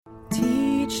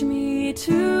Teach me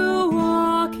to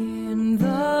walk in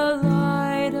the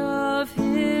light of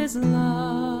His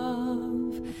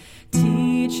love.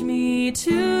 Teach me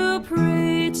to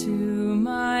pray to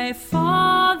my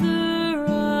Father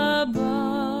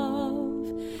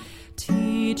above.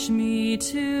 Teach me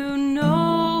to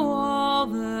know all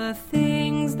the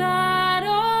things that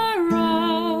are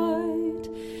right.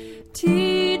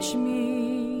 Teach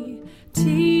me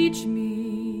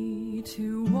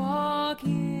to walk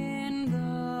in the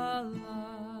light.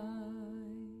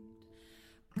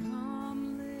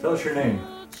 Tell us your name.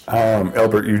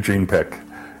 Albert Eugene Peck.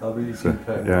 Albert Eugene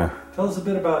Peck. Yeah. Tell us a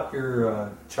bit about your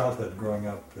childhood growing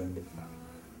up and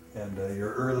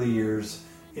your early years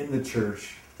in the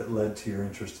church that led to your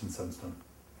interest in Sunstone.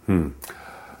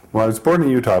 Well, I was born in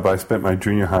Utah, but I spent my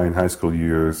junior high and high school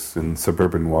years in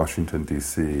suburban Washington,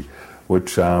 D.C.,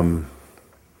 which had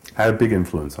a big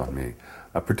influence on me.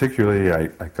 Particularly,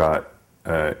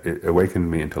 it awakened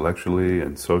me intellectually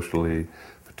and socially,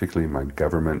 particularly in my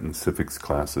government and civics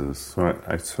classes. So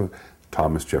I saw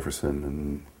Thomas Jefferson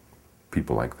and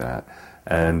people like that.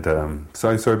 And so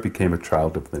I sort of became a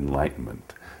child of the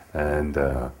Enlightenment and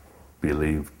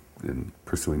believed in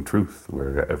pursuing truth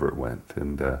wherever it went.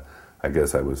 And I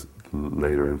guess I was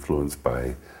later influenced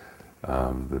by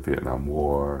the Vietnam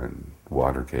War and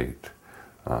Watergate,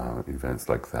 events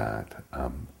like that.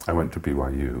 I went to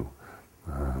BYU.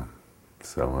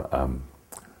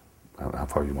 How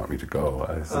far you want me to go?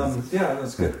 Yeah,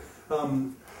 that's good.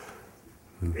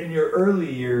 In your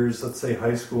early years, let's say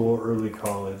high school or early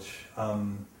college,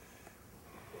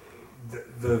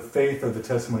 the faith or the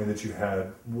testimony that you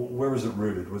had, where was it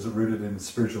rooted? Was it rooted in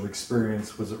spiritual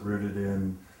experience? Was it rooted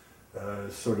in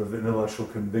sort of intellectual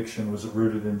conviction? Was it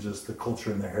rooted in just the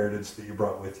culture and the heritage that you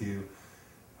brought with you?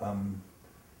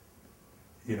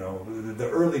 The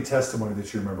early testimony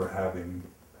that you remember having,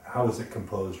 how was it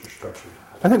composed or structured?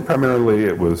 I think primarily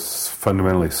it was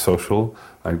fundamentally social.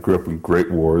 I grew up in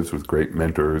great wards with great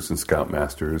mentors and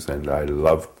scoutmasters, and I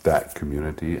loved that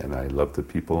community, and I loved the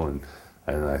people, and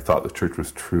I thought the church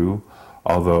was true.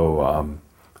 Although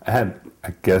I had,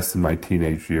 I guess, in my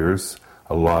teenage years,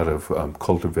 a lot of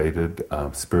cultivated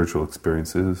spiritual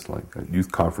experiences, like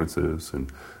youth conferences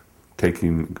and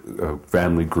taking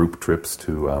family group trips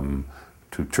to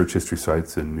church history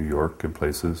sites in New York and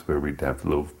places where we'd have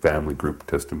little family group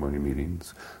testimony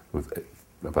meetings with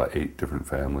about 8 different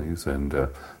families, and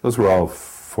those were all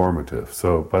formative.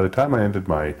 So by the time I ended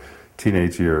my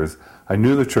teenage years, I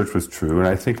knew the church was true, and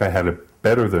I think I had a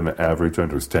better than average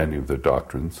understanding of the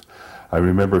doctrines. I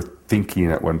remember thinking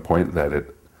at one point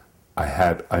that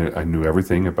I knew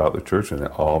everything about the church, and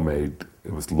it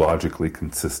was logically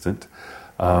consistent.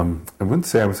 I wouldn't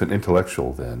say I was an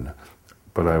intellectual then,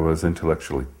 but I was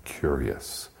intellectually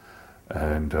curious.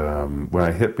 And when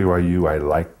I hit BYU, I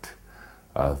liked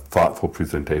thoughtful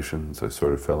presentations. I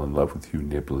sort of fell in love with Hugh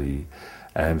Nibley,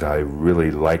 and I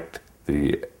really liked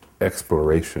the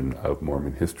exploration of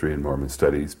Mormon history and Mormon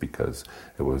studies because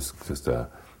it was just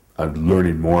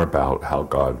learning more about how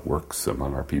God works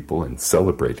among our people and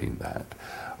celebrating that.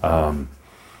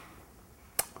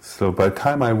 So by the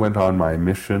time I went on my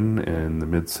mission in the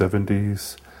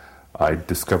mid-'70s, I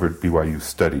discovered BYU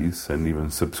Studies and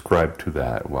even subscribed to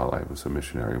that while I was a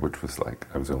missionary, which was like,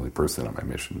 I was the only person on my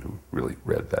mission who really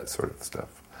read that sort of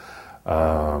stuff.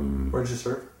 Where did you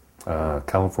serve?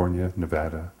 California,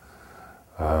 Nevada.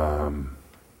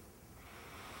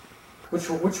 Which,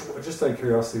 just out of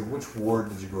curiosity, which ward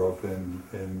did you grow up in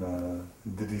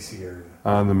the D.C. area?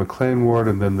 The McLean ward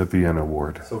and then the Vienna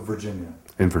ward. So Virginia.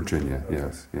 In Virginia, okay.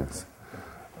 Yes.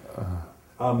 Okay.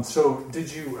 So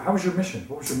how was your mission?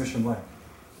 What was your mission like?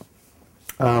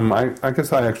 I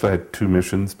guess I actually had 2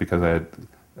 missions because I had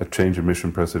a change of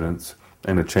mission presidents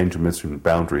and a change of mission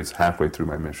boundaries halfway through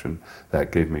my mission.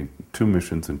 That gave me 2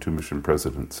 missions and 2 mission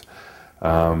presidents.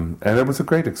 And it was a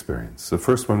great experience. The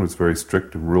first one was very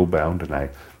strict and rule-bound, and I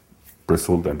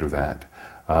bristled under that.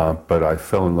 But I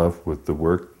fell in love with the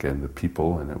work and the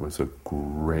people, and it was a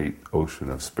great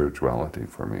ocean of spirituality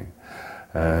for me.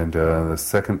 And the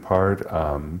second part,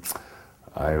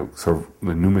 the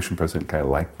new mission president kind of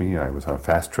liked me. I was on a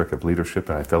fast track of leadership,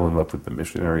 and I fell in love with the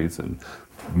missionaries and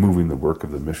moving the work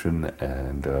of the mission,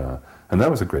 and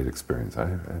that was a great experience. I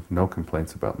have no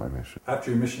complaints about my mission.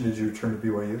 After your mission, did you return to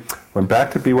BYU? Went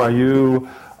back to BYU,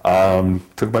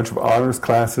 took a bunch of honors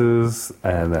classes,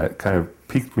 and that kind of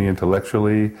piqued me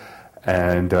intellectually,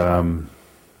 and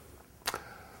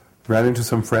ran into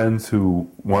some friends who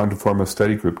wanted to form a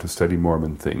study group to study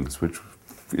Mormon things, which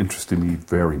interested me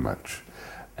very much.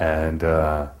 And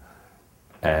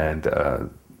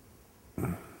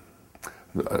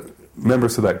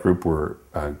members of that group were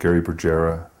Gary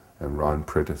Bergera and Ron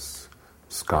Prittis,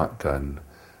 Scott Dunn,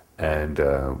 and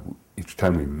each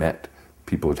time we met,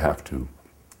 people would have to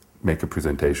make a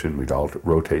presentation. We'd all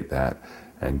rotate that,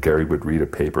 and Gary would read a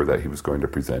paper that he was going to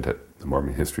present at the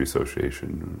Mormon History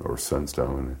Association or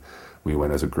Sunstone. We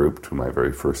went as a group to my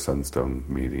very first Sunstone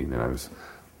meeting, and it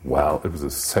was the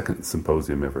second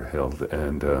symposium ever held.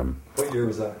 And what year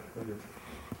was that? What year?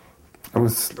 I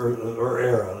was or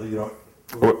era,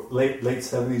 late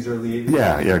 70s, early 80s?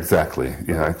 Yeah, exactly.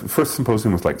 Yeah, the first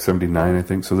symposium was like 79, I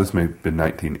think, so this may have been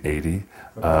 1980.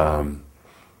 Okay.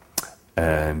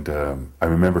 I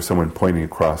remember someone pointing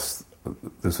across,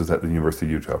 this was at the University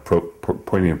of Utah,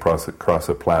 pointing across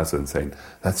a plaza and saying,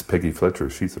 "That's Peggy Fletcher,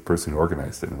 she's the person who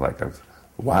organized it." And I was,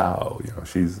 wow,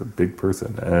 she's a big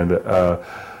person. And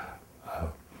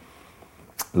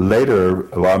later,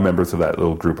 a lot of members of that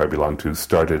little group I belonged to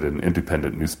started an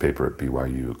independent newspaper at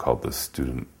BYU called the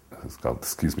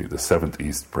Seventh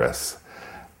East Press.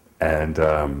 And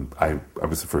I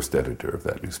was the first editor of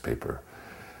that newspaper.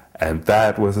 And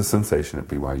that was a sensation at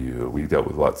BYU. We dealt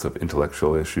with lots of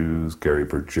intellectual issues. Gary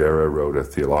Bergera wrote a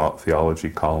theology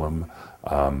column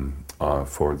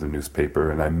for the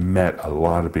newspaper. And I met a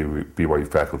lot of BYU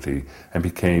faculty and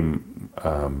became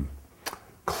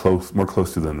more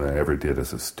close to them than I ever did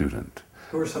as a student.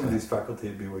 Who were some of these faculty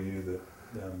at BYU that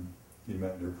you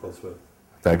met and you were close with?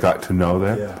 That I got to know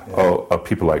there? Yeah.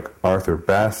 People like Arthur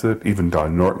Bassett, even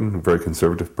Don Norton, a very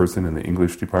conservative person in the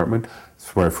English department.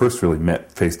 It's where I first really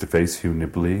met face-to-face Hugh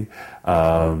Nibley.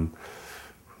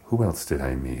 Who else did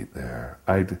I meet there?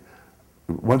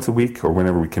 Once a week, or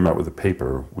whenever we came out with a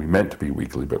paper, we meant to be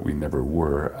weekly, but we never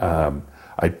were,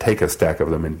 I'd take a stack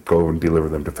of them and go and deliver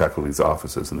them to faculty's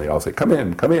offices, and they all say, come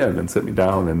in, and sit me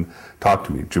down and talk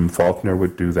to me. Jim Faulkner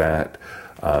would do that.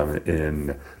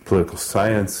 In political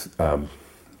science,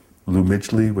 Lou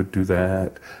Midgley would do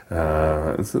that.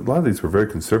 A lot of these were very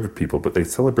conservative people, but they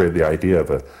celebrated the idea of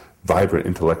a vibrant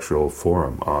intellectual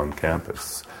forum on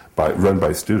campus run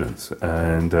by students.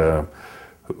 And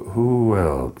who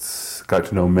else? Got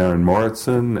to know Maren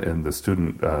Morrison and the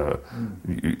student.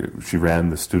 She ran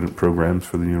the student programs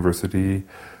for the university.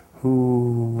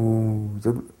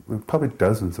 There were probably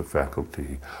dozens of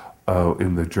faculty.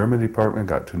 In the German department,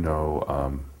 got to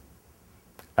know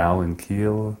Alan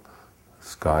Keel,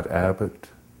 Scott Abbott.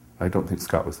 I don't think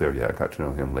Scott was there yet. I got to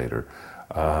know him later.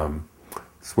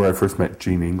 It's where I first met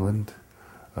Gene England.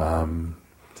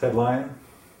 Ted Lyon?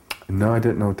 No, I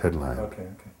didn't know Ted Lyon. Okay.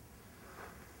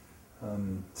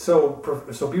 So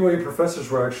BYU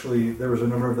professors were actually, there was a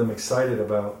number of them excited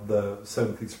about the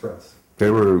Seventh East Press.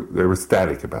 They were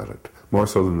ecstatic about it, more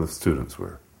so than the students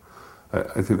were.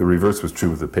 I think the reverse was true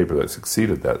with the paper that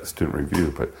succeeded that, the Student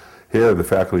Review, but here the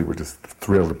faculty were just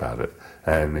thrilled about it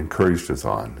and encouraged us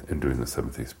on in doing the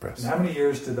Seventh East Press. And how many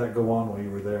years did that go on while you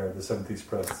were there, the Seventh East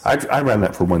Press? I ran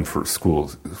that for one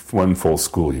full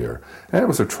school year. And it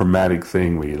was a traumatic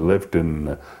thing. We lived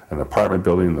in an apartment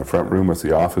building. In the front room was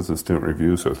the office of Student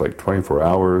Review, so it was like 24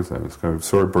 hours, and it was kind of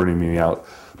sort of burning me out.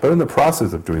 But in the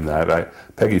process of doing that,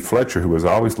 Peggy Fletcher, who was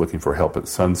always looking for help at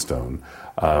Sunstone,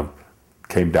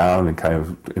 came down and kind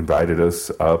of invited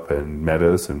us up and met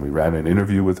us, and we ran an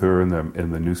interview with her in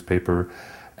the newspaper.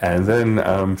 And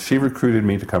then she recruited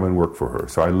me to come and work for her.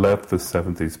 So I left the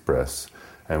Seventh East Press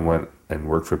and went and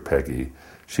worked for Peggy.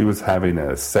 She was having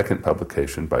a second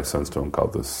publication by Sunstone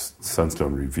called the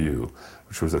Sunstone Review,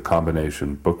 which was a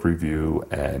combination book review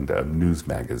and a news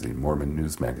magazine, Mormon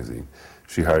news magazine.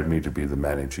 She hired me to be the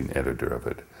managing editor of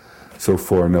it. So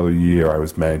for another year, I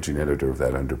was managing editor of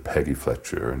that under Peggy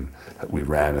Fletcher, and we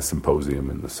ran a symposium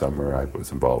in the summer. I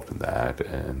was involved in that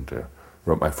and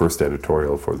wrote my first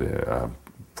editorial for the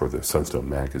Sunstone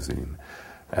magazine,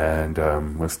 and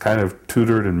was kind of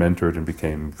tutored and mentored and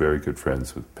became very good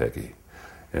friends with Peggy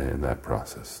in that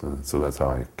process. And so that's how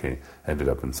I ended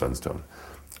up in Sunstone.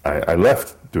 I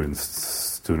left doing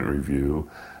Student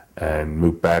Review and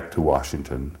moved back to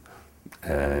Washington,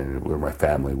 and where my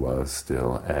family was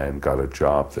still, and got a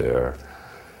job there.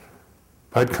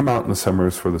 I'd come out in the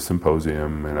summers for the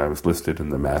symposium, and I was listed in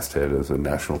the masthead as a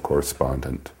national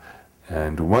correspondent.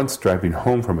 And once driving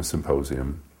home from a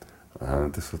symposium,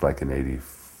 this was like in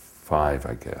 85,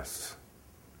 I guess.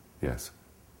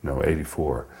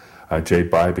 84. Jay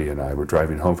Bybee and I were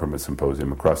driving home from a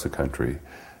symposium across the country,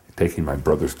 taking my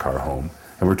brother's car home,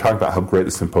 and we were talking about how great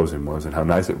the symposium was and how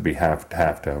nice it would be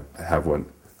to have one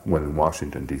in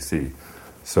Washington, D.C.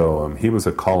 So he was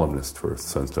a columnist for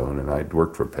Sunstone, and I'd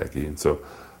worked for Peggy, and so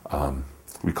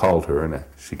we called her, and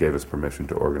she gave us permission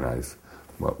to organize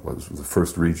what was the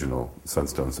first regional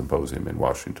Sunstone Symposium in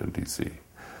Washington, D.C.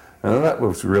 And that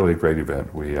was really a great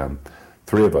event. We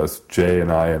three of us, Jay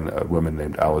and I and a woman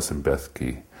named Allison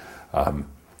Bethke,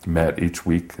 met each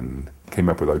week and came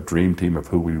up with our dream team of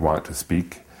who we want to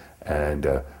speak, and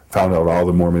found out all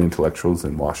the Mormon intellectuals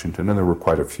in Washington, and there were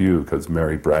quite a few because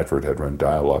Mary Bradford had run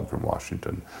Dialogue from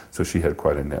Washington, so she had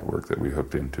quite a network that we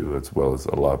hooked into, as well as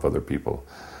a lot of other people.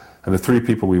 And the three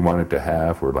people we wanted to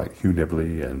have were like Hugh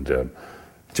Nibley and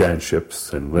Jan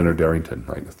Ships and Leonard Darrington,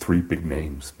 like the three big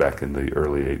names back in the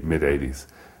mid-'80s.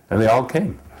 And they all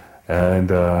came. And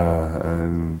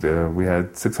we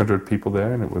had 600 people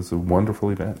there, and it was a wonderful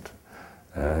event.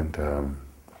 And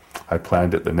I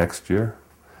planned it the next year.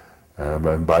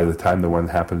 And by the time the one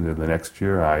happened in the next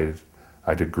year, I'd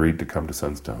agreed to come to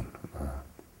Sunstone.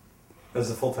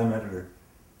 As a full-time editor?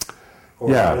 Or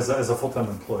yeah. As a full-time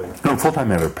employee? No,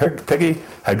 full-time editor. Peggy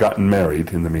had gotten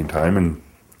married in the meantime and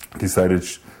decided,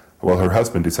 her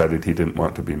husband decided he didn't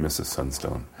want to be Mrs.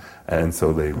 Sunstone. And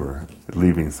so they were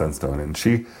leaving Sunstone. And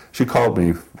she called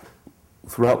me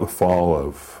throughout the fall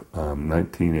of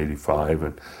 1985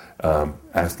 and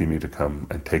asking me to come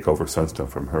and take over Sunstone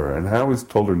from her. And I always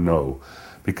told her no,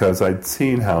 because I'd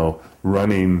seen how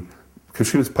running, because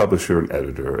she was publisher and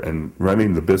editor, and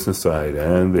running the business side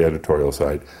and the editorial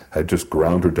side had just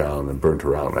ground her down and burnt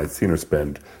her out. And I'd seen her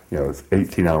spend,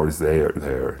 18 hours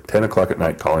there, 10 o'clock at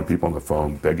night calling people on the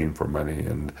phone, begging for money,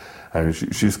 and she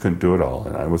just couldn't do it all.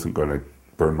 And I wasn't going to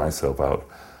burn myself out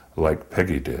like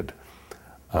Peggy did.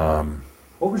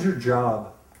 What was your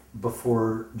job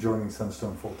before joining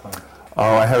Sunstone full-time?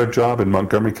 I had a job in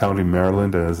Montgomery County,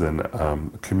 Maryland, as a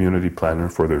community planner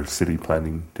for their city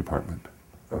planning department.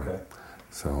 Okay.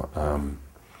 So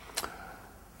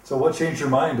what changed your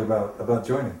mind about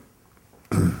joining?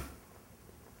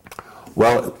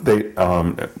 Well, they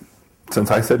since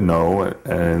I said no,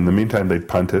 and in the meantime they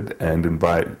punted and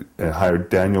hired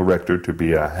Daniel Rector to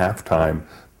be a half-time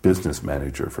business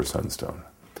manager for Sunstone.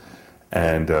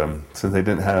 And since they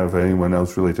didn't have anyone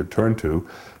else really to turn to,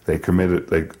 they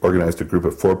organized a group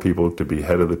of 4 people to be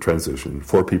head of the transition,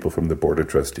 4 people from the Board of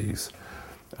Trustees,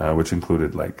 which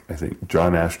included, I think,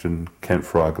 John Ashton, Kent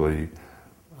Frogley,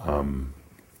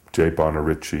 Jay Bonner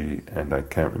Ritchie, and I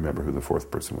can't remember who the 4th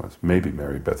person was, maybe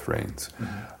Mary Beth Raines.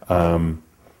 Mm-hmm.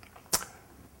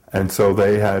 And so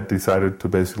they had decided to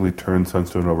basically turn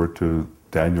Sunstone over to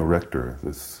Daniel Rector.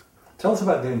 Tell us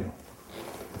about Daniel.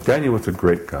 Daniel was a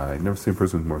great guy. Never seen a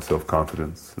person with more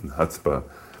self-confidence and chutzpah.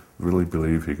 Really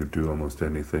believed he could do almost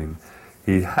anything.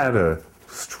 He had a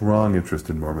strong interest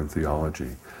in Mormon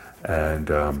theology,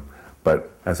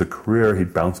 but as a career, he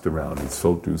bounced around. He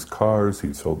sold used cars.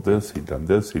 He sold this. He'd done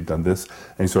this. He'd done this,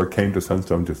 and he sort of came to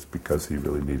Sunstone just because he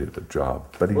really needed a job.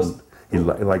 But he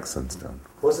liked Sunstone.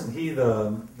 Wasn't he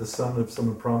the son of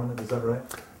someone prominent? Is that right?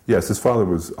 Yes, his father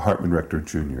was Hartman Rector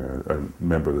Jr., a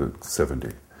member of the 70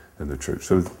 in the church.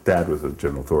 So his dad was a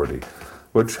general authority,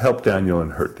 which helped Daniel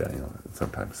and hurt Daniel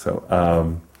sometimes. So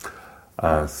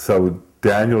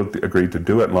Daniel agreed to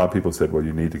do it, and a lot of people said, well,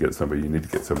 you need to get somebody, you need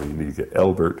to get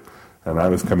Elbert. And I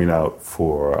was coming out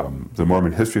for the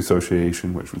Mormon History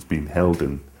Association, which was being held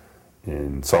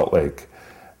in Salt Lake.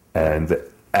 And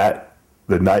at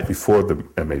the night before the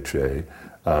MHA,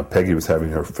 Peggy was having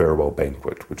her farewell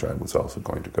banquet, which I was also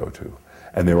going to go to.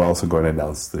 And they were also going to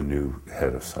announce the new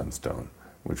head of Sunstone,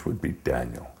 which would be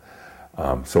Daniel.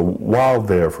 So while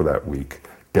there for that week,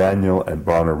 Daniel and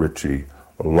Bonner Ritchie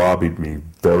lobbied me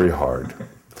very hard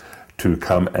to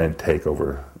come and take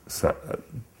over,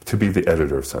 to be the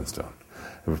editor of Sunstone.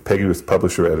 If Peggy was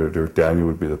publisher-editor, Daniel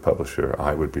would be the publisher,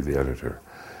 I would be the editor.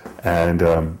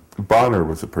 And Bonner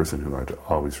was a person who I'd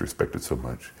always respected so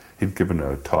much. He'd given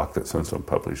a talk that Sunstone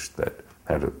published that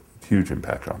had a huge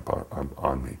impact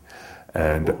on me.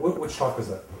 And which talk was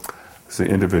that? It's the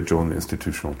Individual and the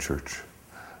Institutional Church.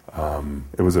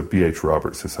 It was a B.H.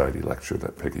 Roberts Society lecture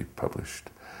that Peggy published.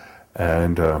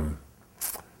 And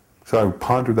so I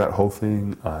pondered that whole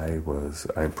thing. I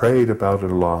prayed about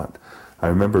it a lot. I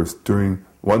remember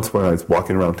once when I was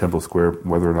walking around Temple Square,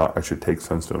 whether or not I should take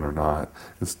Sunstone or not.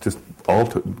 It's just all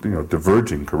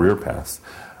diverging career paths.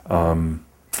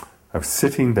 I was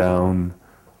sitting down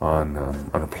on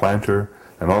a planter,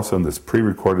 and all of a sudden this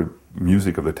pre-recorded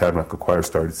music of the Tabernacle Choir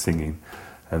started singing,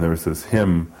 and there was this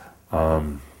hymn. I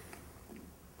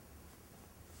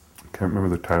can't remember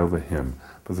the title of the hymn,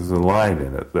 but there's a line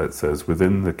in it that says,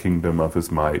 "Within the kingdom of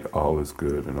his might, all is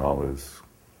good and all is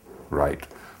right,"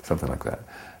 something like that.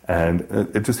 And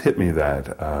it just hit me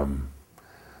that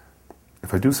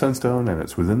if I do Sunstone and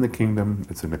it's within the kingdom,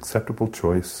 it's an acceptable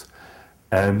choice.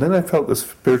 And then I felt this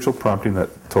spiritual prompting that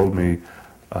told me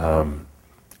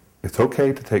it's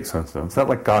okay to take Sunstone. It's not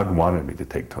like God wanted me to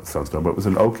take Sunstone, but it was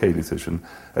an okay decision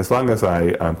as long as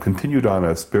I continued on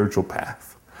a spiritual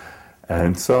path.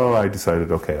 And so I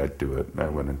decided, okay, I'd do it. And I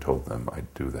went and told them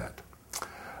I'd do that.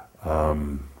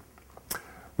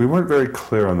 We weren't very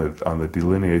clear on the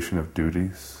delineation of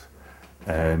duties,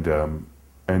 and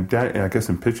I guess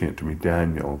in pitching it to me,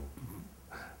 Daniel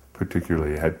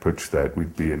particularly had pushed that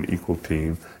we'd be an equal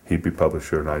team. He'd be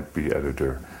publisher and I'd be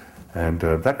editor, and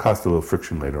that caused a little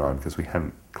friction later on because we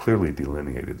hadn't clearly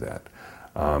delineated that.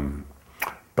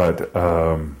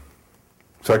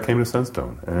 So I came to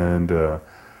Sunstone, and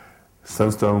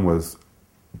Sunstone was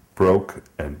broke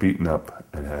and beaten up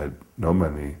and had no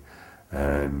money,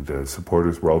 and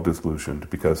supporters were all disillusioned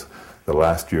because the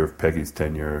last year of Peggy's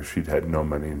tenure, she'd had no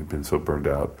money and had been so burned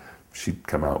out, she'd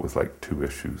come out with like 2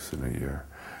 issues in a year.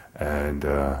 And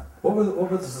what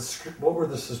were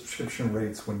the subscription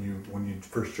rates when you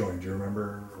first joined? Do you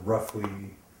remember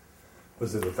roughly?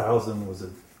 Was it 1,000? Was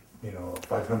it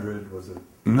 500? Was it?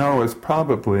 No, it's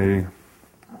probably. It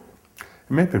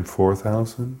may have been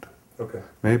 4,000. Okay.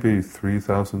 Maybe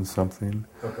 3,000 something.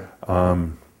 Okay.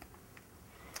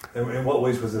 In what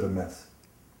ways was it a mess?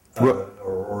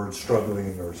 Or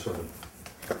struggling, or sort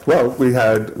of? Well, we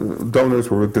had donors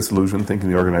were disillusioned, thinking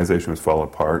the organization was falling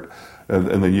apart.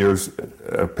 In the years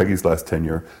of Peggy's last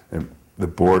tenure, and the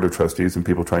board of trustees and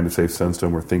people trying to save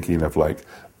Sunstone were thinking of like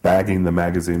bagging the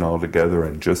magazine all together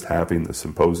and just having the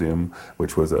symposium,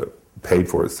 which was paid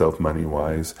for itself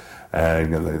money-wise.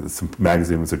 And the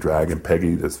magazine was a drag, and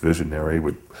Peggy, this visionary,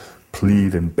 would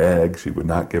plead and beg. She would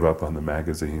not give up on the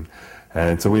magazine.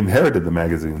 And so we inherited the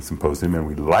magazine Symposium, and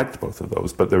we liked both of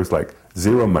those, but there was like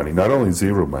zero money. Not only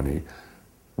zero money,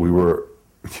 we were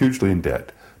hugely in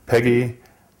debt.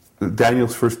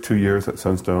 Daniel's first 2 years at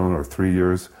Sunstone, or 3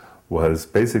 years, was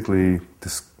basically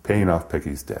just paying off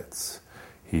Peggy's debts.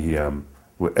 He,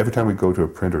 every time we go to a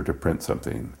printer to print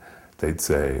something, they'd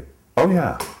say, "Oh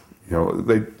yeah,"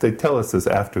 they'd tell us this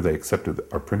after they accepted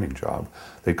our printing job.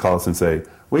 They'd call us and say,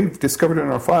 "We've discovered in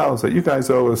our files that you guys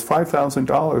owe us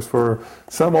 $5,000 for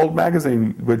some old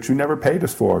magazine which you never paid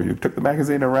us for. You took the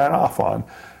magazine and ran off on.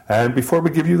 And before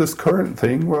we give you this current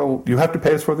thing, well, you have to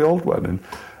pay us for the old one."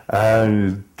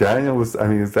 And Daniel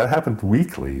that happened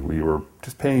weekly. We were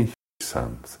just paying huge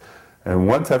sums. And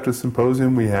once after the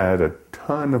Symposium, we had a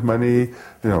ton of money,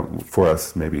 for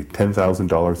us, maybe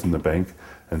 $10,000 in the bank.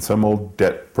 And some old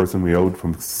debt person we owed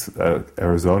from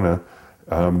Arizona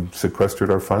sequestered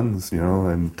our funds,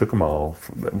 and took them all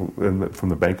from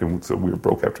the bank, and so we were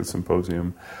broke after the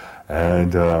Symposium.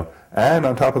 And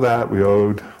on top of that, we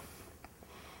owed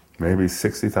maybe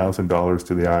 $60,000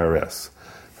 to the IRS,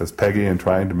 because Peggy, in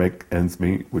trying to make ends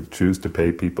meet, would choose to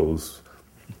pay people's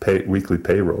weekly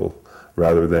payroll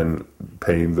rather than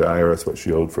paying the IRS what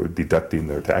she owed for deducting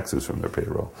their taxes from their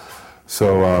payroll.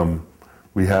 So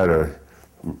we had a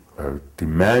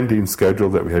demanding schedule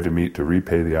that we had to meet to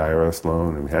repay the IRS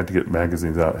loan, and we had to get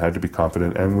magazines out, had to be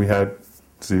confident, and we had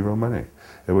zero money.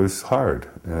 It was hard,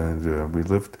 and we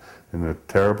lived in a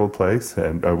terrible place,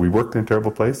 and we worked in a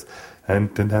terrible place,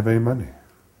 and didn't have any money.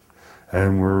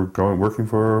 And we're working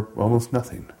for almost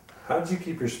nothing. How did you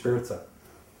keep your spirits up?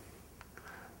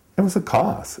 It was a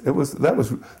cause.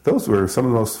 Those were some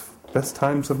of the most best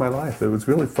times of my life. It was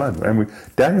really fun. And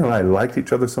Daniel and I liked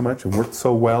each other so much and worked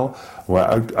so well.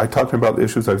 I talked to him about the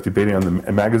issues I was debating on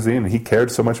the magazine, and he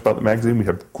cared so much about the magazine. We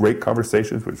had great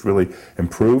conversations, which really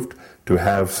improved to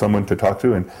have someone to talk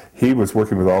to. And he was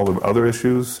working with all the other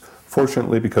issues.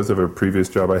 Fortunately, because of a previous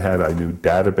job I had, I knew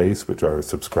Database, which our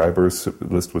subscribers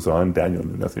list was on. Daniel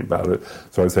knew nothing about it,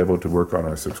 so I was able to work on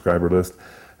our subscriber list.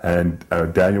 And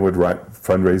Daniel would write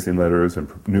fundraising letters and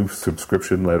new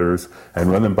subscription letters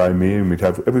and run them by me, and we'd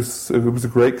have it was a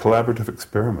great collaborative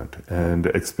experiment and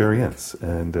experience,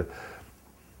 and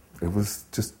it was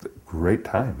just great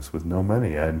times with no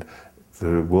money, and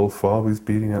the wolf always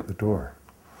beating at the door.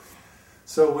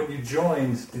 So when you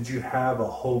joined, did you have a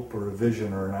hope or a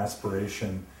vision or an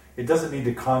aspiration? It doesn't need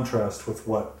to contrast with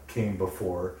what came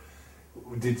before.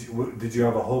 Did you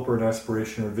have a hope or an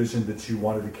aspiration or vision that you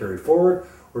wanted to carry forward?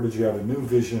 Or did you have a new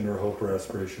vision or hope or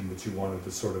aspiration that you wanted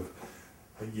to sort of,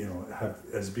 have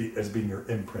as being your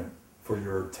imprint for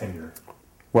your tenure?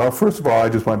 Well, first of all, I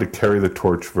just wanted to carry the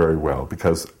torch very well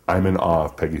because I'm in awe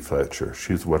of Peggy Fletcher.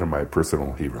 She's one of my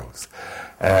personal heroes.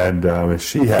 And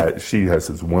she has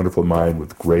this wonderful mind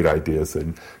with great ideas,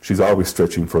 and she's always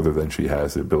stretching further than she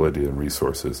has the ability and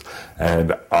resources.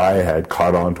 And I had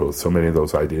caught on to so many of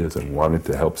those ideas and wanted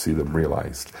to help see them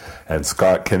realized. And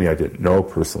Scott Kenny I didn't know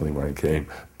personally when I came,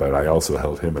 but I also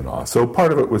held him in awe. So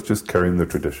part of it was just carrying the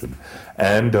tradition.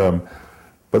 And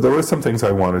but there were some things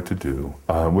I wanted to do,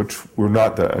 which were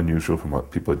not that unusual from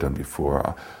what people had done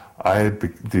before. I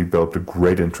had developed a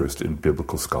great interest in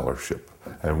biblical scholarship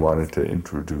and wanted to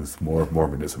introduce more of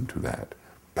Mormonism to that.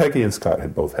 Peggy and Scott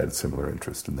had both had similar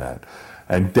interest in that.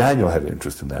 And Daniel had an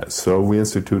interest in that. So we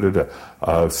instituted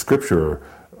a scripture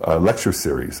lecture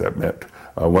series that met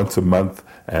once a month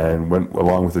and went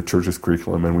along with the church's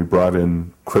curriculum, and we brought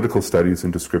in critical studies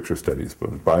into scripture studies,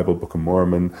 both Bible, Book of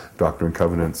Mormon, Doctrine and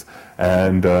Covenants,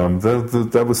 and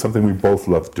that was something we both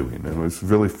loved doing, and it was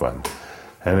really fun.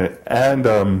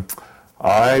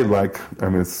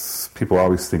 People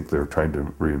always think they're trying to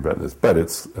reinvent this, but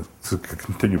it's a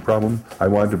continued problem. I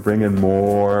wanted to bring in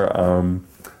more,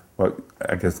 what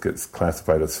I guess gets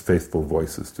classified as faithful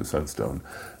voices to Sunstone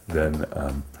than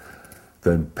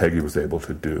Peggy was able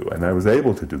to do. And I was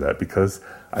able to do that because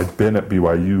I'd been at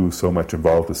BYU so much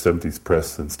involved with 70s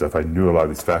Press and stuff. I knew a lot of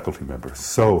these faculty members.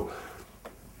 So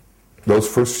those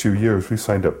first few years, we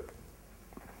signed up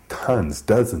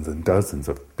dozens and dozens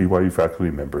of BYU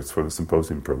faculty members for the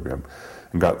symposium program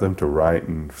and got them to write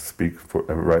and speak for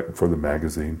the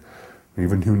magazine.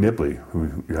 Even Hugh Nibley,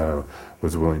 who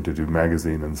was willing to do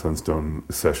magazine and Sunstone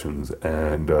sessions.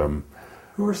 And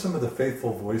who are some of the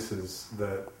faithful voices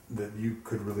that you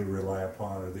could really rely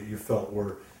upon, or that you felt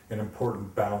were an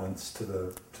important balance to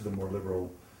the more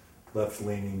liberal,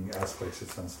 left-leaning aspects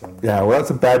of Sunstone? Yeah, well, that's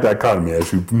a bad dichotomy,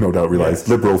 as you no doubt realize, yes.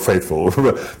 Liberal, faithful.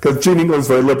 Because Gene England is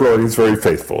very liberal and he's very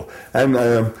faithful. And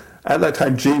at that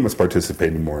time, Gene was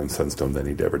participating more in Sunstone than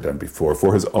he'd ever done before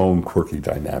for his own quirky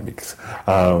dynamics.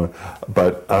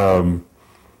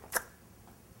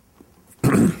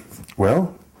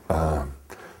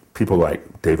 People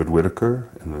like David Whitaker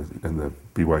in the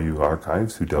BYU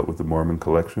archives, who dealt with the Mormon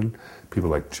collection, people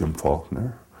like Jim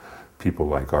Faulkner, people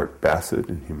like Art Bassett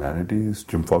in humanities,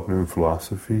 Jim Faulkner in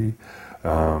philosophy,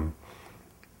 even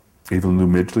Lou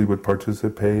Midgley would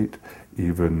participate,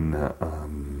 even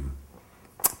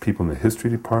people in the history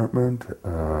department,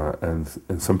 and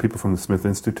some people from the Smith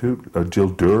Institute. Jill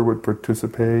Durr would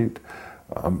participate.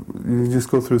 You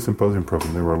just go through the symposium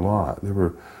program. There were a lot. There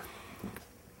were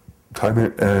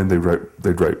and they'd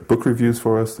write book reviews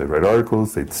for us. They'd write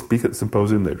articles. They'd speak at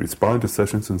symposium. They'd respond to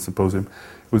sessions in symposium.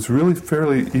 It was really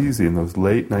fairly easy in those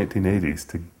late 1980s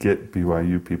to get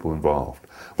BYU people involved,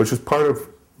 which was part of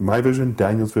my vision.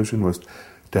 Daniel's vision was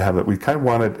to have it. We kind of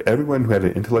wanted everyone who had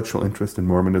an intellectual interest in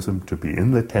Mormonism to be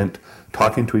in the tent,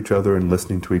 talking to each other and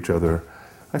listening to each other.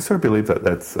 I sort of believe that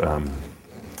that's a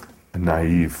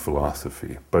naive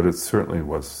philosophy, but it certainly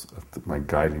was my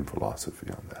guiding philosophy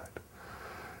on that.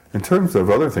 In terms of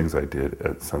other things I did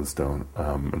at Sunstone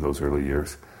in those early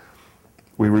years,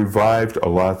 we revived a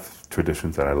lot of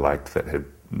traditions that I liked that had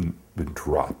been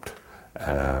dropped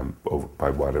by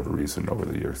whatever reason over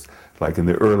the years. Like in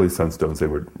the early Sunstones, they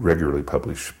would regularly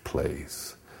publish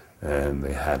plays, and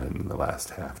they hadn't in the last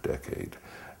half decade.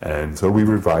 And so we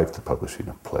revived the publishing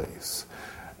of plays,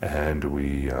 and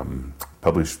we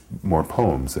published more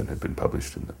poems than had been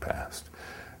published in the past,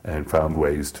 and found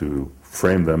ways to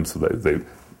frame them so that they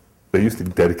used to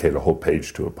dedicate a whole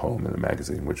page to a poem in a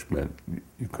magazine, which meant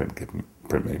you couldn't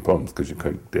print many poems because you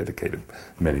couldn't dedicate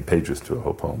many pages to a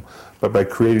whole poem. But by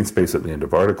creating space at the end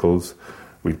of articles,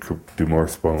 we could do more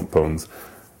poems.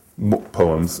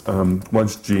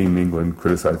 Once Gene England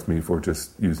criticized me for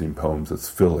just using poems as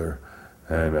filler,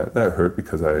 and that hurt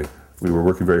because we were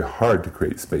working very hard to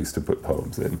create space to put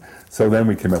poems in. So then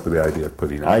we came up with the idea of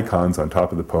putting icons on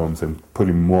top of the poems and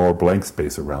putting more blank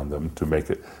space around them to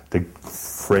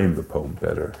frame the poem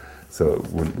better, so it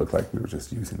wouldn't look like we were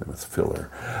just using them as filler.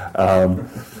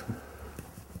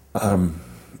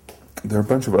 There are a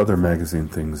bunch of other magazine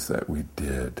things that we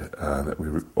did,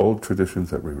 old traditions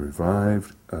that we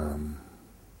revived.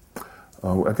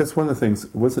 I guess one of the things,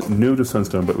 it wasn't new to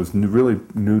Sunstone, but was really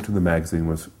new to the magazine,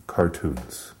 was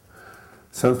cartoons.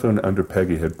 Sunstone under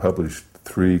Peggy had published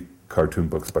 3 cartoon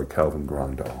books by Calvin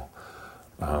Grandal,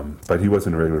 but he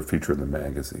wasn't a regular feature in the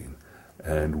magazine.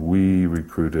 And we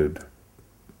recruited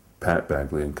Pat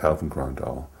Bagley and Calvin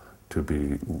Grandal to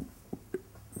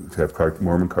have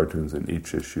Mormon cartoons in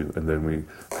each issue, and then we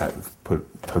put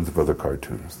tons of other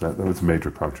cartoons. That was a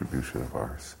major contribution of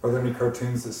ours. Are there any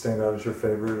cartoons that stand out as your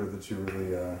favorite, or that you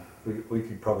really... we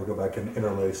could probably go back and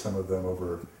interlay some of them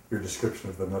over your description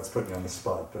of them. That's putting you on the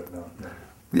spot, but no.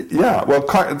 Yeah, well,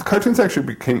 cartoons actually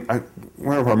became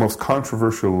one of our most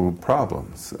controversial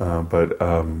problems, but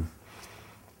I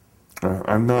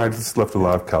just left a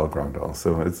lot of Cal Grandal,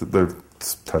 so there's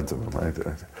tons of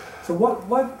them. So what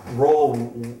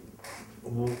role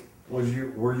were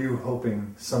you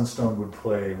hoping Sunstone would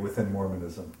play within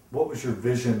Mormonism? What was your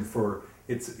vision for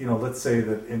its, let's say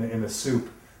that in a soup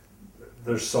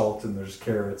there's salt and there's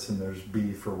carrots and there's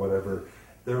beef or whatever.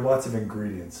 There are lots of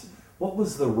ingredients. What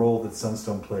was the role that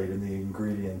Sunstone played in the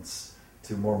ingredients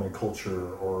to Mormon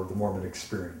culture or the Mormon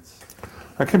experience?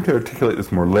 I came to articulate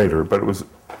this more later, but it was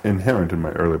inherent in my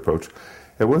early approach.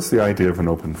 It was the idea of an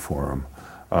open forum,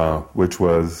 which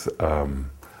was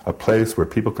a place where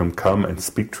people can come and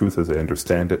speak truth as they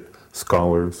understand it,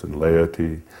 scholars and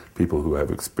laity, people who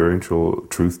have experiential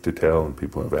truth to tell, and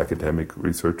people who have academic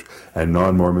research, and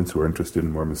non-Mormons who are interested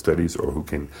in Mormon studies or who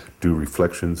can do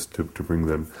reflections to bring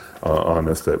them on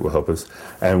us that will help us.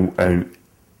 And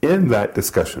in that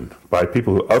discussion, by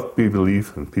people who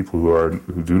believe and people who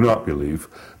do not believe,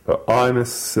 but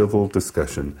honest civil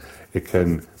discussion, it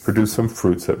can produce some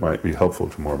fruits that might be helpful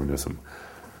to Mormonism.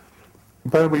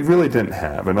 But we really didn't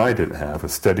have, and I didn't have, a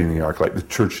study in the Ark like the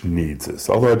church needs this,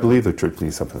 although I believe the church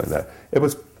needs something like that. It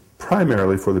was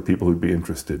primarily for the people who'd be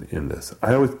interested in this.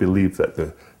 I always believed that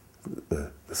the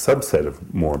subset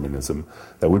of Mormonism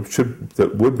that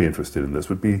would be interested in this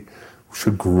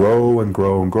should grow and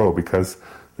grow and grow, because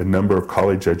the number of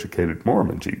college-educated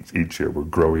Mormons each year were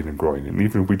growing and growing. And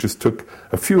even if we just took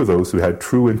a few of those who had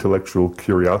true intellectual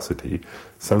curiosity,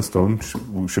 Sunstone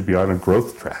should be on a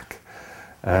growth track.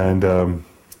 And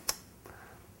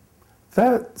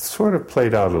that sort of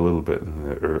played out a little bit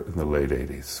in the late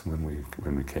 80s when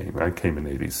we came. I came in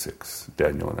 86.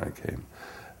 Daniel and I came.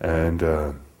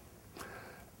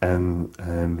 And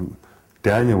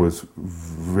Daniel was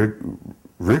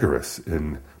rigorous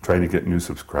in trying to get new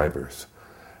subscribers,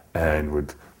 and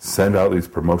would send out these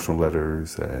promotional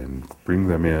letters and bring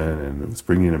them in, and it was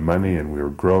bringing in money, and we were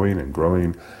growing and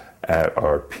growing. At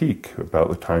our peak, about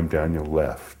the time Daniel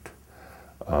left,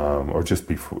 or just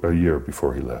a year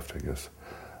before he left, I guess,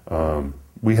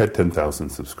 we had 10,000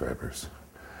 subscribers.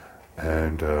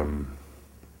 And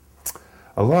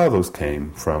a lot of those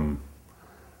came from,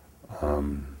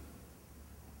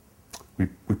 we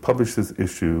published this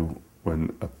issue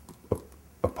when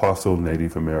Apostle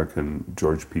Native American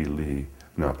George P. Lee,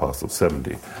 Apostle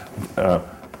 70,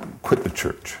 quit the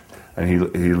church. And he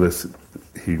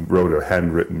wrote a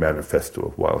handwritten manifesto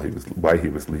of why he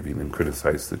was leaving, and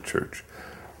criticized the church.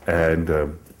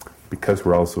 And because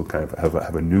we're also kind of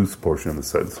have a news portion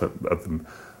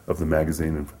of the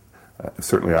magazine,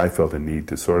 certainly I felt a need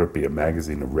to sort of be a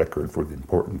magazine of record for the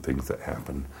important things that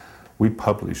happen. We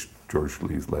published George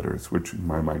Lee's letters, which in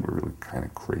my mind were really kind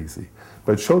of crazy,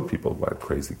 but it showed people what a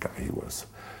crazy guy he was.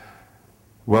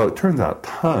 Well, it turns out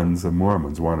tons of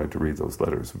Mormons wanted to read those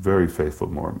letters, very faithful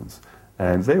Mormons,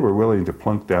 and they were willing to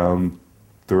plunk down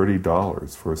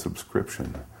 $30 for a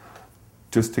subscription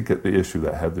just to get the issue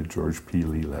that had the George P.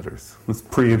 Lee letters. It was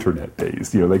pre-internet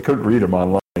days, they couldn't read them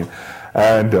online.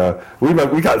 And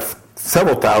we got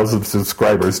several thousand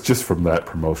subscribers just from that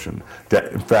promotion.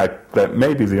 In fact, that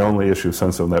may be the only issue of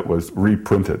Sunstone that was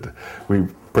reprinted. We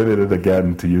printed it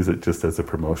again to use it just as a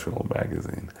promotional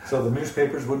magazine. So the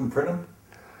newspapers wouldn't print them?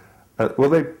 Well,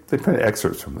 they printed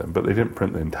excerpts from them, but they didn't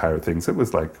print the entire things. It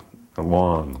was like a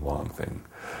long, long thing.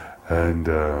 And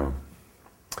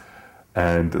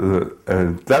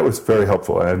that was very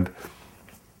helpful and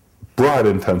brought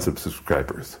in tons of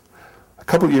subscribers. A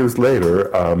couple of years later,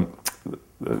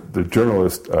 the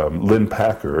journalist Lynn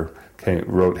Packer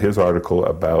wrote his article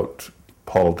about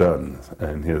Paul Dunn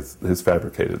and his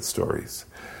fabricated stories.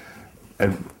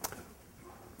 And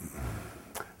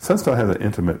Sunstone has an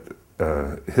intimate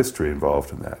history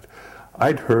involved in that.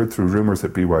 I'd heard through rumors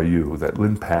at BYU that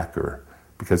Lynn Packer,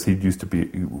 because he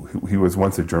was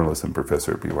once a journalist and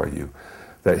professor at BYU,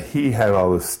 that he had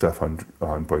all this stuff on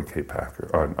Boyd K. Packer,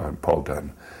 on Paul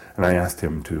Dunn. And I asked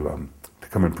him to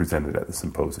come and present it at the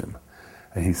symposium.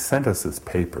 And he sent us this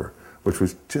paper, which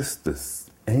was just this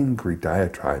angry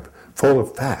diatribe, full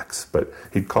of facts, but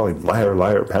he'd call him liar,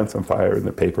 liar, pants on fire in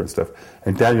the paper and stuff.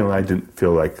 And Daniel and I didn't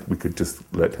feel like we could just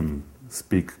let him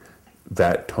speak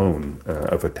that tone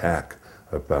of attack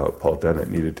about Paul Dunn. It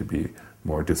needed to be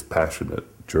more dispassionate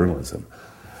journalism.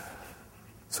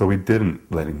 So we didn't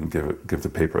let him give the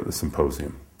paper at the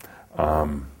symposium.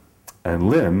 And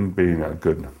Lynn, being a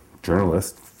good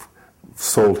journalist,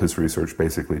 sold his research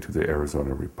basically to the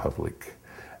Arizona Republic.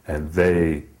 And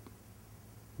they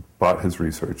bought his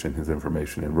research and his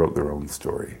information and wrote their own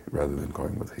story rather than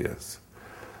going with his.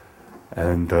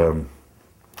 And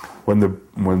when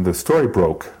the story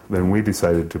broke, then we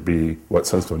decided to be what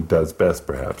Sunstone does best,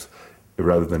 perhaps,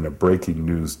 rather than a breaking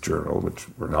news journal, which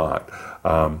we're not,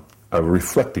 a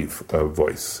reflective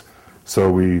voice. So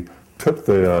we took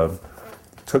the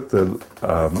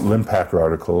Lynn Packer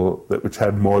article, which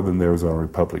had more than the Arizona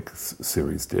Republic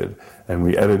series did, and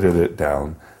we edited it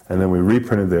down, and then we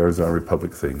reprinted the Arizona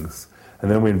Republic things, and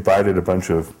then we invited a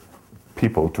bunch of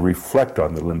people to reflect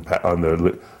on the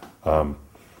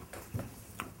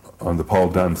on the Paul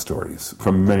Dunn stories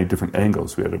from many different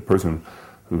angles. We had a person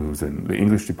who's in the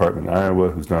English department in Iowa,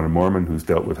 who's not a Mormon, who's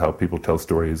dealt with how people tell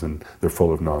stories and they're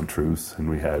full of non-truths. And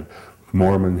we had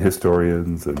Mormon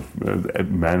historians and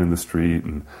man in the street,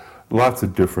 and lots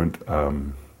of different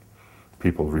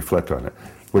people reflect on it,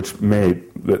 which made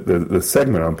the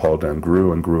segment on Paul Dunn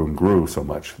grew and grew and grew so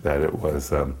much that it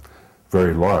was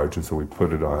very large, and so we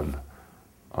put it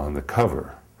on the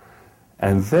cover.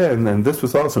 And then, and this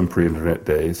was also in pre-internet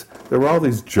days, there were all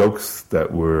these jokes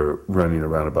that were running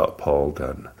around about Paul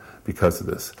Dunn because of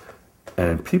this.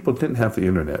 And people didn't have the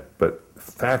internet, but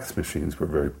fax machines were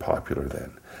very popular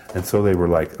then. And so they were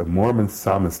like a Mormon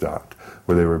samizdat,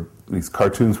 where these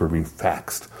cartoons were being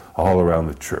faxed all around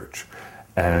the church.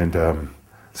 And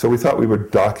so we thought we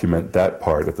would document that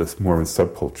part of this Mormon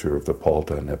subculture of the Paul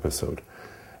Dunn episode.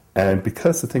 And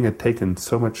because the thing had taken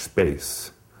so much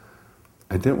space,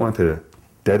 I didn't want to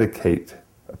dedicate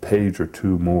a page or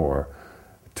two more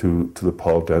to the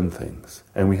Paul Dunn things.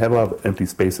 And we had a lot of empty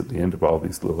space at the end of all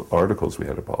these little articles we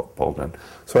had about Paul Dunn.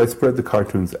 So I spread the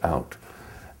cartoons out.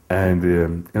 And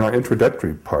in our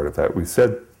introductory part of that, we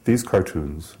said these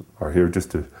cartoons are here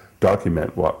just to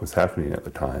document what was happening at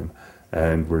the time,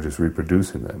 and we're just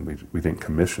reproducing them. We didn't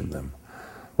commission them.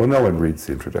 Well, no one reads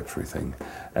the introductory thing.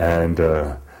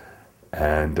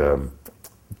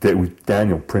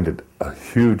 Daniel printed a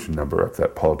huge number of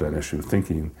that Paul Dunn issue,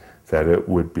 thinking that it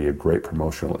would be a great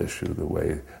promotional issue the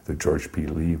way the George P.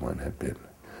 Lee one had been.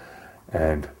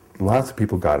 And lots of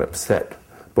people got upset,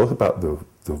 both about the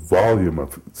volume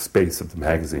of space of the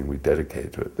magazine we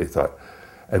dedicated to it. They thought,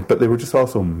 but they were just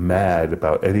also mad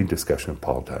about any discussion of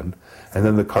Paul Dunn. And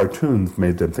then the cartoons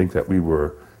made them think that we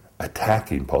were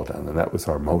attacking Paul Dunn, and that was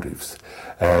our motives.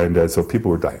 And so people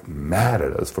were like mad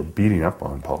at us for beating up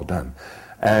on Paul Dunn.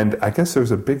 And I guess there's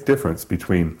a big difference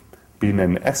between being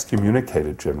an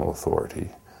excommunicated general authority,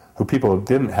 who people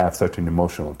didn't have such an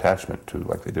emotional attachment to,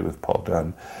 like they did with Paul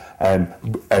Dunn, and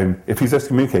if he's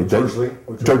excommunicated, George Lee,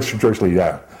 George Lee,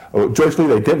 yeah, George Lee,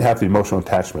 they didn't have the emotional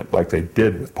attachment like they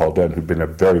did with Paul Dunn, who'd been a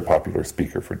very popular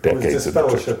speaker for decades. He was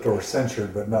disfellowshipped or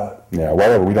censured, but not. Yeah,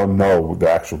 whatever. We don't know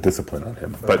the actual discipline on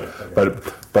him,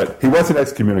 but he wasn't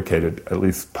excommunicated, at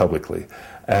least publicly,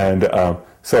 and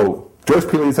so. George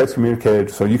P. Lee's excommunicated,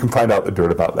 so you can find out the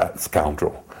dirt about that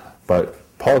scoundrel. But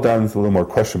Paul Dunn's a little more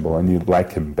questionable, and you'd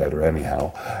like him better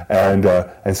anyhow.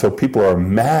 And so people are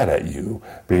mad at you,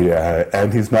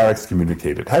 and he's not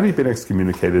excommunicated. Had he been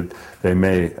excommunicated, they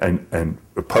may, and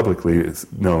publicly it's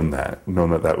known that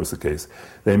was the case,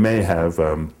 they may have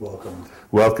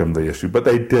welcomed the issue, but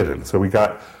they didn't. So we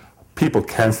got people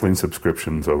canceling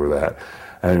subscriptions over that.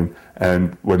 And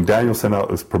when Daniel sent out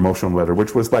this promotional letter,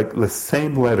 which was like the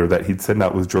same letter that he'd sent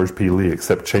out with George P. Lee,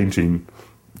 except changing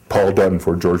Paul Dunn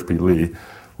for George P. Lee,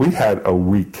 we had a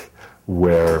week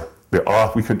where we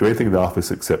couldn't do anything in the office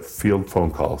except field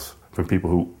phone calls from people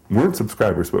who weren't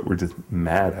subscribers but were just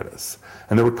mad at us.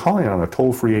 And they were calling on a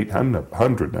toll-free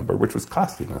 800 number, which was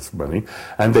costing us money,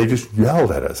 and they just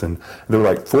yelled at us. And there were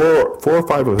like four or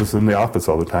five of us in the office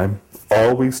all the time,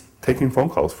 always taking phone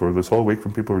calls for this whole week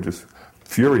from people who were just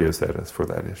furious at us for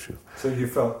that issue. So you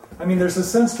felt, there's a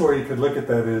sense to where you could look at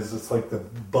that as it's like the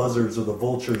buzzards or the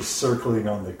vultures circling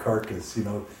on the carcass,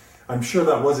 I'm sure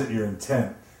that wasn't your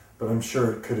intent, but I'm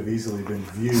sure it could have easily been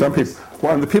viewed. Some people,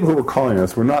 the people who were calling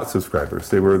us were not subscribers.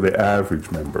 They were the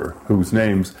average member whose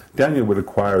names, Daniel would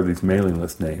acquire these mailing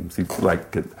list names.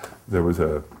 There was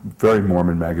a very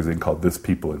Mormon magazine called This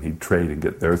People, and he'd trade and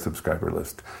get their subscriber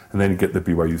list. And then he'd get the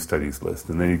BYU Studies list.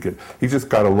 And then he just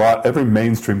got every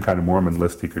mainstream kind of Mormon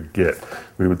list he could get.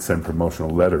 We would send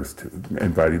promotional letters to,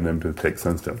 inviting them to take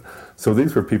Sunstone. So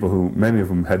these were people who, many of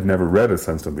them had never read a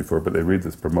Sunstone before, but they read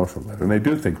this promotional letter. And they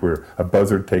do think we're a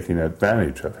buzzard taking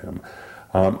advantage of him.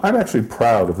 I'm actually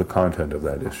proud of the content of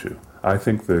that issue. I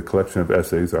think the collection of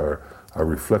essays are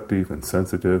reflective and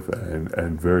sensitive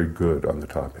and very good on the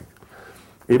topic.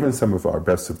 Even some of our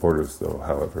best supporters, though,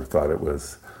 however, thought it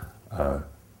was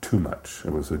too much.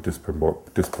 It was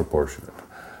disproportionate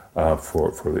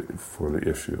for the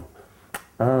issue.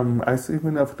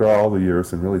 Even after all the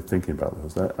years and really thinking about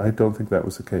those, I don't think that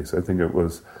was the case. I think it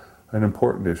was an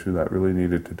important issue that really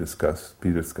needed to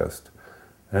be discussed.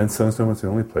 And Sunstone was the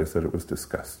only place that it was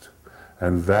discussed.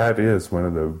 And that is one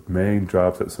of the main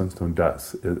jobs that Sunstone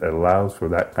does. It allows for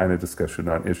that kind of discussion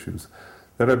on issues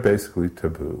that are basically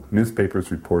taboo.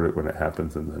 Newspapers report it when it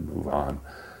happens and then move on.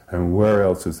 And where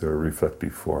else is there a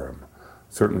reflective forum?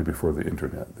 Certainly before the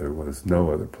internet, there was no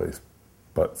other place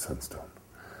but Sunstone.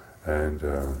 And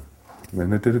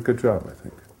it did a good job, I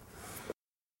think.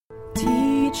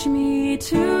 Teach me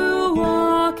to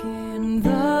walk in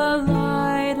the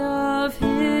light of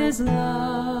His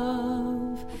love.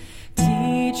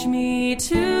 Teach me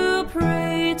to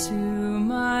pray to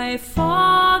my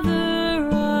Father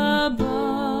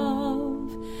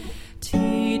above.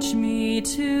 Teach me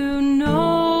to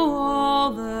know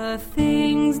all the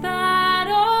things that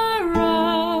are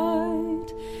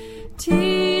right.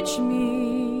 Teach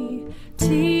me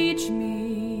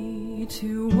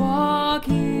to walk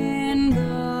in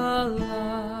the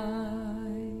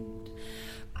light.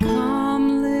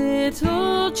 Come,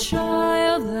 little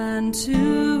child, and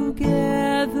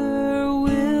together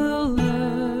we'll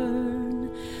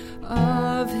learn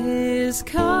of His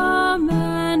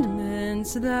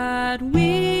commandments, that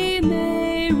we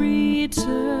may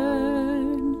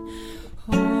return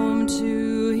home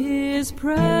to His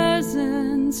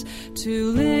presence,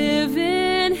 to live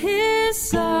in His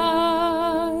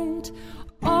sight,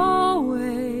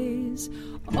 always,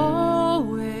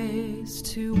 always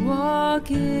to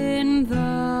walk in the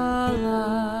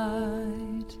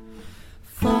light.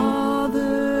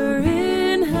 Father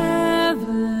in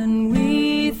heaven,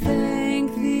 we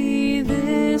thank Thee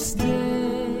this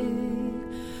day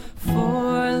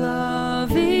for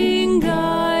loving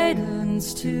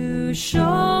guidance to show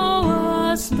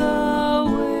us the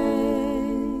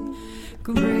way.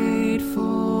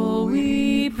 Grateful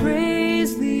we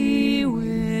praise Thee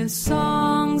with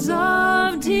songs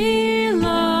of delight.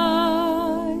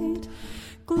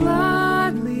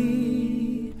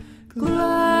 Gladly,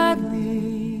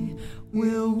 gladly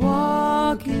we'll walk